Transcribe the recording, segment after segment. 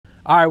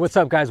All right, what's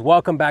up guys?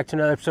 Welcome back to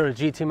another episode of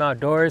G Team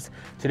Outdoors.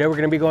 Today we're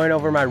gonna be going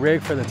over my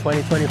rig for the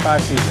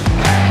 2025 season.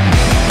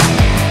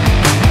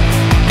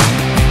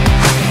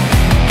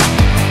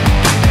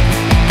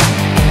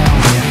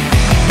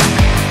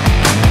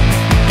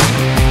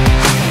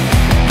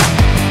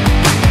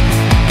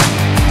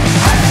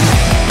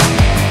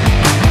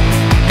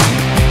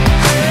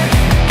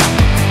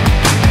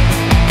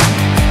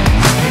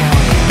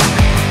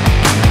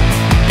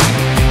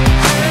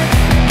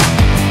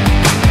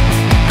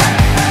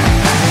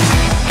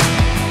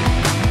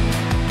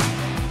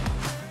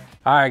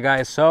 All right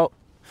guys, so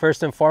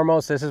first and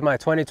foremost, this is my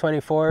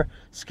 2024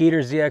 Skeeter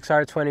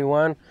ZXR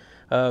 21.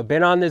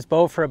 Been on this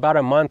boat for about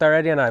a month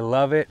already and I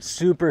love it.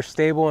 Super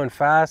stable and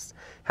fast.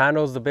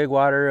 Handles the big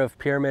water of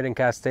Pyramid and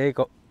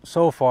Castaic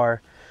so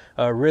far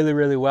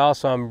really well.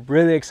 So I'm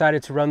really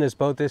excited to run this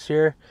boat this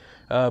year.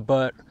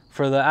 But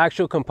for the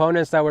actual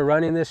components that we're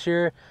running this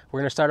year, we're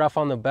gonna start off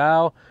on the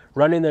bow,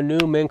 running the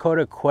new Minn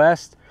Kota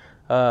Quest.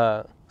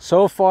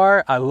 So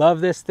far, I love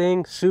this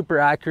thing. Super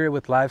accurate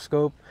with live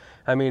scope.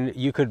 I mean,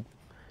 you could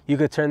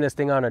turn this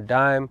thing on a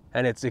dime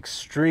and it's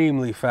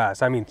extremely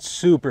fast. I mean,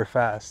 super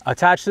fast.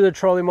 Attached to the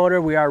trolley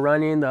motor, we are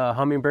running the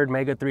Humminbird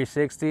Mega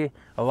 360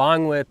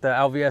 along with the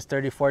LVS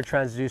 34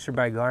 transducer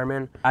by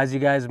Garmin. As you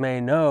guys may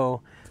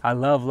know, I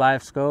love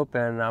live scope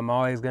and I'm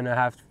always gonna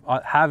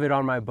have it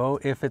on my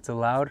boat if it's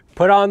allowed.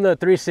 Put on the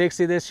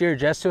 360 this year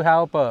just to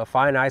help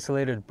find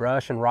isolated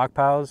brush and rock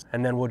piles,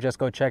 and then we'll just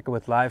go check it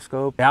with live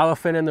scope. The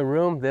elephant in the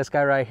room, this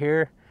guy right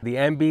here, the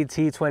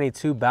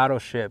MBT-22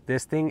 Battleship.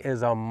 This thing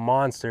is a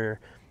monster.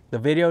 The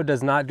video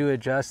does not do it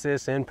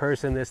justice. In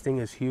person, this thing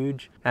is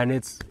huge and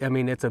it's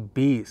a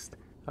beast.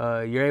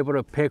 You're able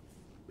to pick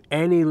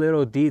any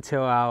little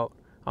detail out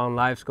on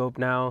live scope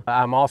now.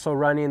 I'm also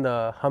running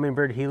the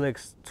Humminbird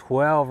Helix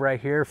 12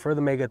 right here for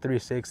the Mega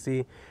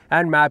 360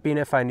 and mapping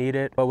if I need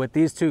it. But with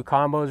these two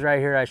combos right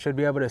here, I should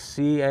be able to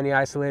see any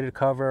isolated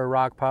cover or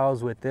rock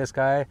piles with this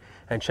guy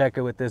and check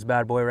it with this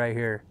bad boy right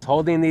here.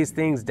 Holding these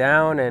things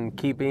down and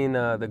keeping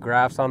the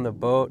graphs on the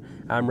boat,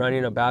 I'm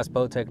running a Bass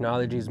Boat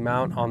Technologies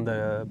mount on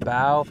the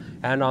bow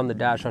and on the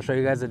dash. I'll show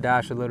you guys the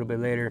dash a little bit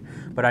later,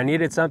 but I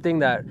needed something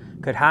that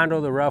could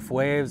handle the rough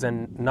waves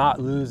and not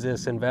lose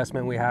this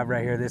investment we have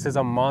right here. This is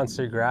a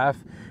monster graph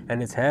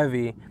and it's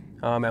heavy,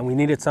 and we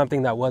needed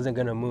something that wasn't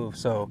gonna move.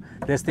 So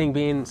this thing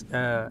being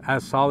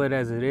as solid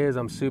as it is,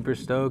 I'm super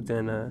stoked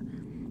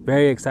and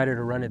very excited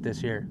to run it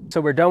this year.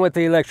 So we're done with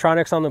the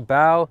electronics on the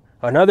bow.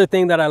 Another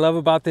thing that I love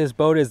about this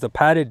boat is the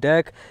padded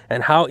deck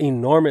and how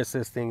enormous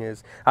this thing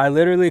is. I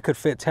literally could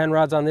fit 10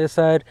 rods on this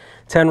side,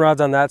 10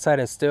 rods on that side,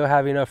 and still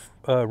have enough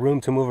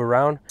room to move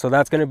around. So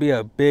that's gonna be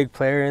a big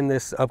player in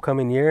this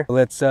upcoming year.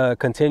 Let's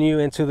continue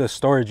into the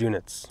storage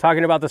units.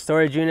 Talking about the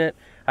storage unit,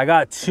 I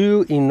got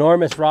two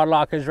enormous rod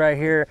lockers right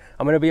here.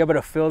 I'm gonna be able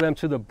to fill them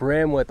to the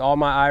brim with all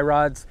my eye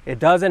rods. It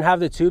doesn't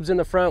have the tubes in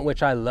the front,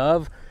 which I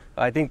love.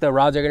 I think the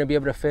rods are gonna be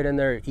able to fit in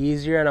there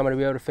easier and I'm gonna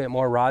be able to fit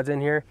more rods in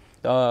here.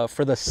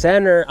 For the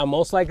center, I'm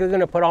most likely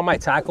gonna put all my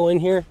tackle in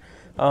here.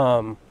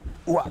 So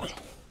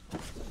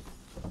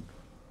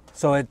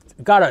it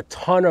got a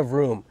ton of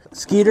room.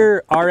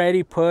 Skeeter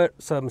already put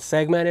some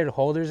segmented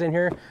holders in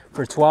here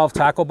for 12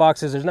 tackle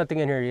boxes. There's nothing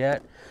in here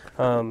yet.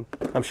 I'm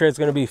sure it's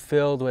gonna be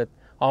filled with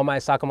all my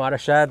Sakamata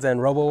shads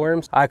and robo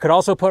worms. I could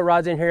also put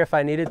rods in here if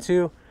I needed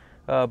to,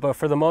 but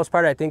for the most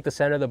part, I think the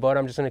center of the boat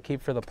I'm just gonna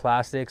keep for the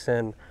plastics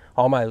and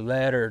all my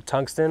lead or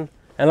tungsten.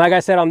 And like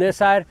I said, on this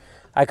side,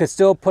 I could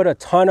still put a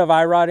ton of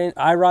eye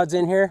rods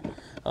in here.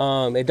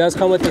 It does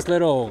come with this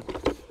little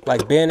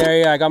like bin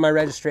area. I got my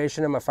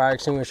registration and my fire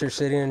extinguisher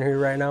sitting in here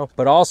right now.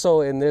 But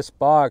also in this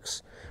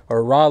box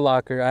or rod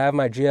locker, I have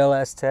my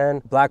GLS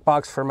 10 black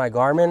box for my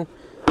Garmin.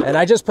 And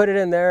I just put it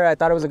in there. I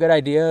thought it was a good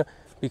idea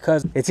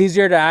because it's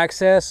easier to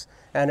access.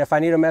 And if I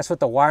need to mess with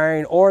the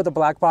wiring or the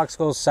black box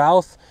goes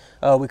south,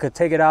 we could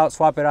take it out,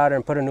 swap it out,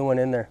 and put a new one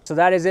in there. So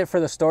that is it for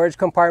the storage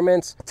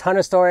compartments. A ton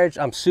of storage.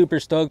 I'm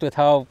super stoked with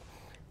how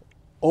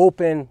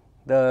open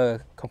the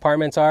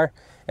compartments are.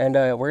 And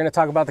we're gonna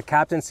talk about the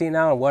captain seat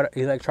now and what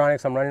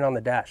electronics I'm running on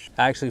the dash.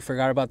 I actually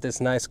forgot about this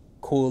nice,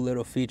 cool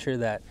little feature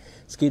that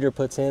Skeeter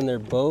puts in their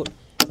boat,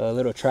 a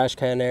little trash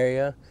can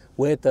area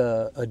with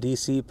a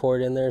DC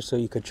port in there so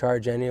you could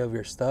charge any of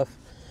your stuff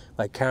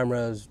like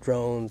cameras,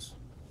 drones.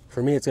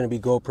 For me, it's gonna be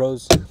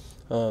GoPros,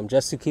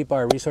 just to keep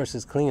our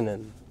resources clean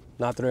and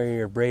not throwing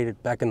your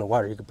braid back in the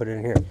water. You can put it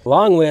in here.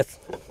 Along with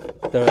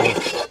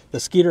the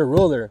Skeeter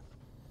ruler.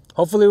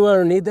 Hopefully we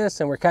don't need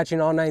this and we're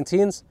catching all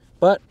 19s,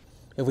 but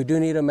if we do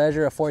need to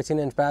measure a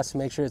 14-inch bass to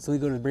make sure it's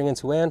legal to bring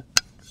into WAN,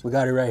 we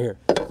got it right here.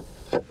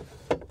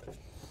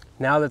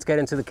 Now let's get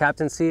into the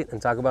captain's seat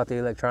and talk about the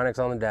electronics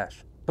on the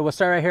dash. So we'll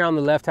start right here on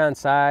the left-hand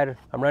side.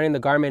 I'm running the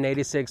Garmin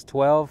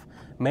 8612,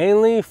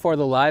 mainly for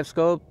the live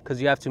scope because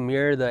you have to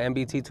mirror the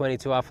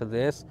MBT-22 off of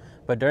this.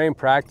 But during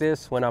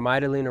practice, when I'm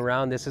idling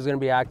around, this is gonna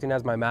be acting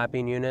as my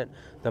mapping unit.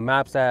 The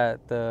maps that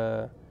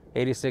the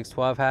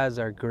 8612 has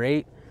are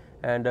great.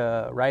 And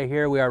right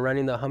here we are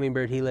running the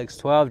Humminbird Helix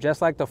 12,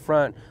 just like the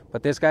front,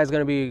 but this guy's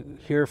gonna be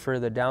here for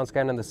the down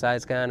scan and the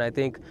side scan. I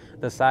think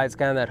the side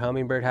scan that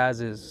Humminbird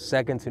has is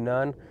second to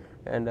none.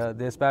 And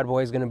this bad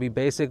boy is gonna be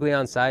basically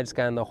on side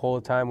scan the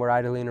whole time we're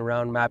idling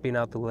around mapping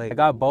out the lake. I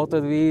got both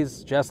of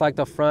these, just like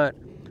the front,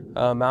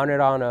 mounted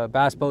on a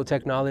Bass Boat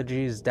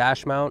Technologies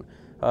dash mount.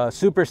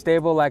 Super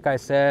stable, like I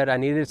said. I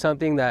needed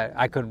something that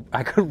I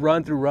could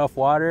run through rough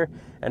water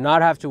and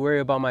not have to worry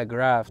about my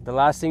graph. The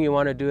last thing you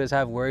want to do is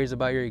have worries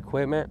about your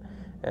equipment,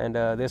 and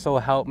this will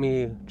help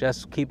me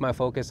just keep my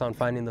focus on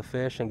finding the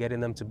fish and getting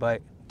them to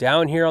bite.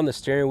 Down here on the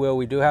steering wheel,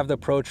 we do have the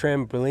Pro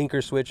Trim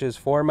blinker switches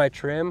for my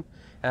trim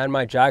and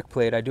my jack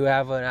plate. I do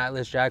have an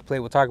Atlas jack plate.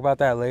 We'll talk about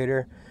that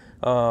later.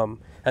 And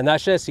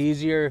that's just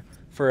easier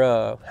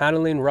for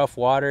handling rough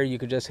water. You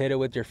could just hit it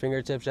with your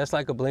fingertips, just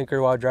like a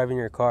blinker while driving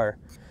your car.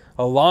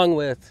 Along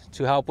with,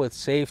 to help with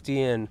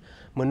safety and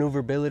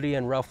maneuverability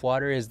in rough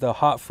water, is the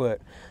hot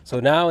foot. So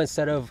now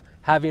instead of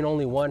having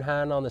only one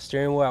hand on the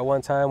steering wheel at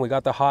one time, we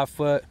got the hot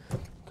foot.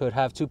 Could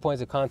have 2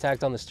 points of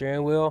contact on the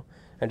steering wheel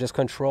and just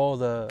control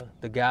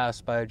the gas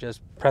by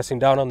just pressing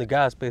down on the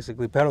gas,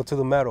 basically pedal to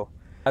the metal.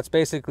 That's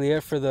basically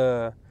it for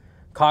the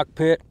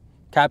cockpit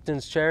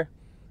captain's chair.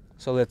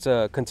 So let's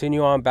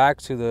continue on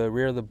back to the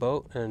rear of the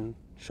boat and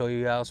show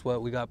you guys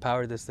what we got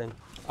powered this thing.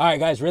 All right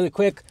guys, really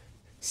quick,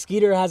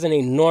 Skeeter has an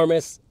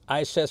enormous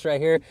ice chest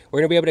right here. We're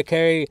gonna be able to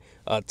carry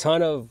a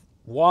ton of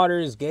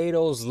waters,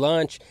 gatos,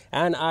 lunch,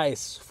 and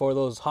ice for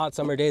those hot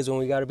summer days when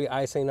we gotta be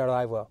icing our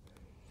live well.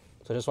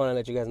 So just wanna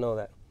let you guys know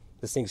that.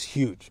 This thing's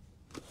huge.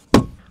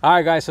 All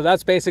right guys, so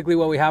that's basically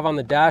what we have on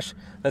the dash.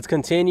 Let's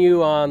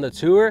continue on the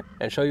tour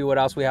and show you what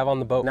else we have on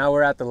the boat. Now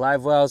we're at the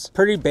live wells.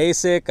 Pretty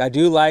basic. I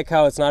do like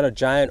how it's not a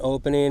giant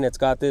opening. It's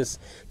got this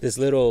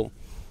little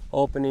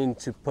opening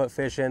to put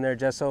fish in there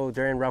just so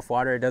during rough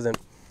water it doesn't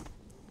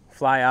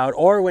fly out,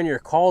 or when you're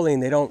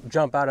calling they don't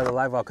jump out of the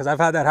live well, because I've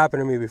had that happen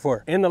to me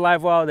before. In the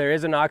live well there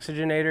is an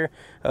oxygenator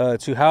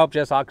to help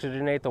just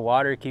oxygenate the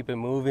water, keep it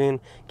moving,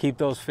 keep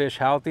those fish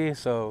healthy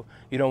so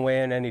you don't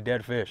weigh in any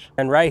dead fish.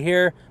 And right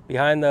here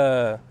behind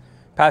the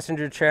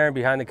passenger chair and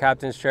behind the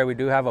captain's chair, we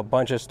do have a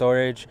bunch of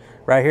storage.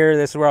 Right here,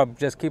 this is where I'll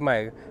just keep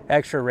my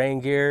extra rain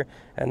gear,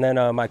 and then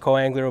my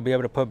co-angler will be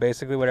able to put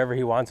basically whatever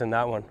he wants in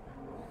that one.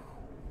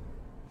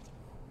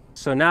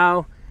 So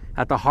now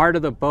at the heart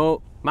of the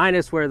boat,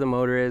 minus where the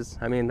motor is,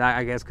 I mean that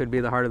I guess could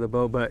be the heart of the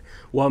boat, but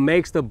what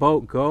makes the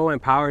boat go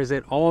and powers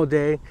it all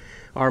day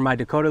are my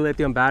Dakota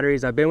lithium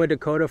batteries. I've been with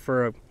Dakota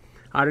for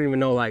I don't even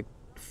know, like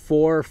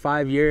 4 or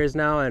 5 years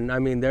now, and I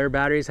mean their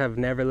batteries have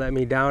never let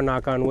me down,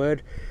 knock on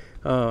wood.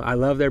 I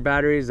love their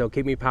batteries. They'll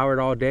keep me powered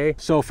all day.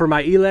 So for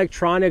my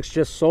electronics,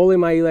 just solely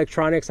my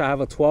electronics, I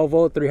have a 12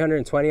 volt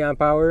 320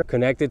 amp hour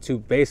connected to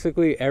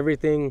basically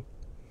everything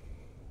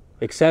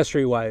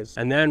accessory wise.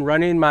 And then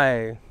running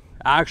my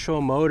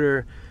actual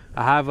motor,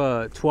 I have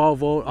a 12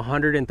 volt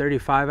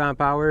 135 amp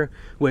hour,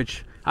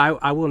 which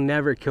I will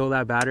never kill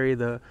that battery.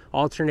 The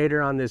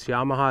alternator on this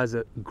Yamaha is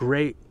a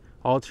great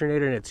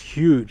alternator and it's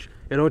huge.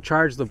 It'll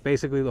charge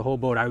basically the whole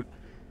boat.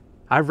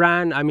 I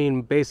ran, I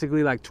mean,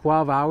 basically like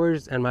 12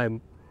 hours and my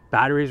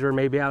batteries were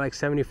maybe at like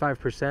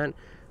 75%.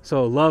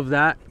 So love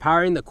that.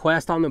 Powering the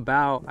Quest on the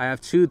bow, I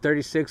have two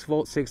 36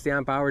 volt 60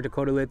 amp hour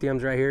Dakota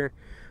lithiums right here.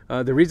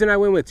 The reason I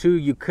went with two,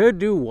 you could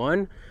do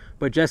one,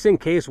 but just in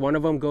case one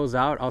of them goes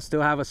out, I'll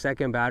still have a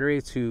second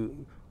battery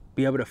to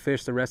be able to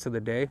fish the rest of the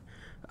day.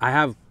 I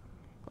have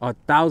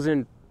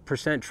 1000%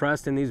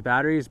 trust in these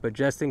batteries, but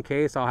just in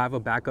case, I'll have a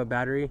backup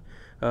battery.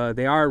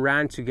 They are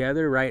ran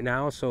together right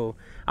now, so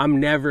I'm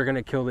never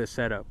gonna kill this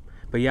setup.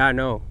 But yeah,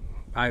 no,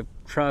 I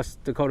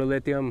trust Dakota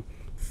Lithium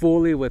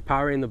fully with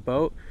powering the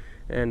boat.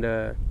 And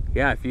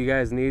yeah, if you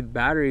guys need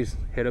batteries,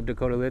 hit up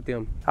Dakota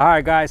Lithium. All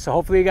right guys, so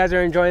hopefully you guys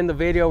are enjoying the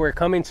video. We're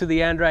coming to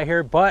the end right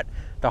here, but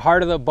the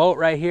heart of the boat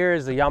right here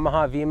is the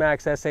Yamaha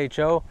VMAX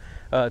SHO.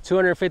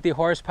 250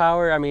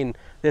 horsepower. I mean,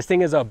 this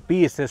thing is a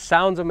beast. It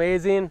sounds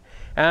amazing,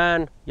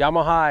 and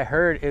Yamaha, I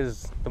heard,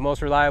 is the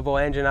most reliable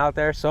engine out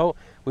there, so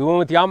we went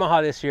with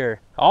Yamaha this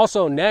year.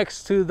 Also,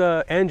 next to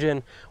the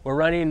engine, we're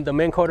running the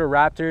Minn Kota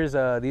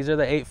Raptors. These are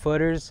the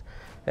 8-footers,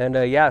 and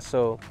yeah,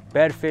 so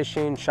bed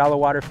fishing, shallow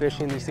water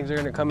fishing, these things are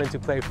going to come into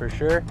play for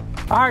sure.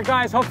 All right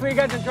guys, hopefully you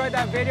guys enjoyed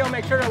that video.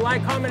 Make sure to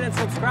like, comment, and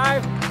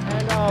subscribe,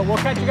 and we'll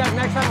catch you guys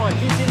next time on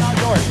Teaching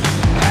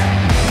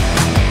Outdoors.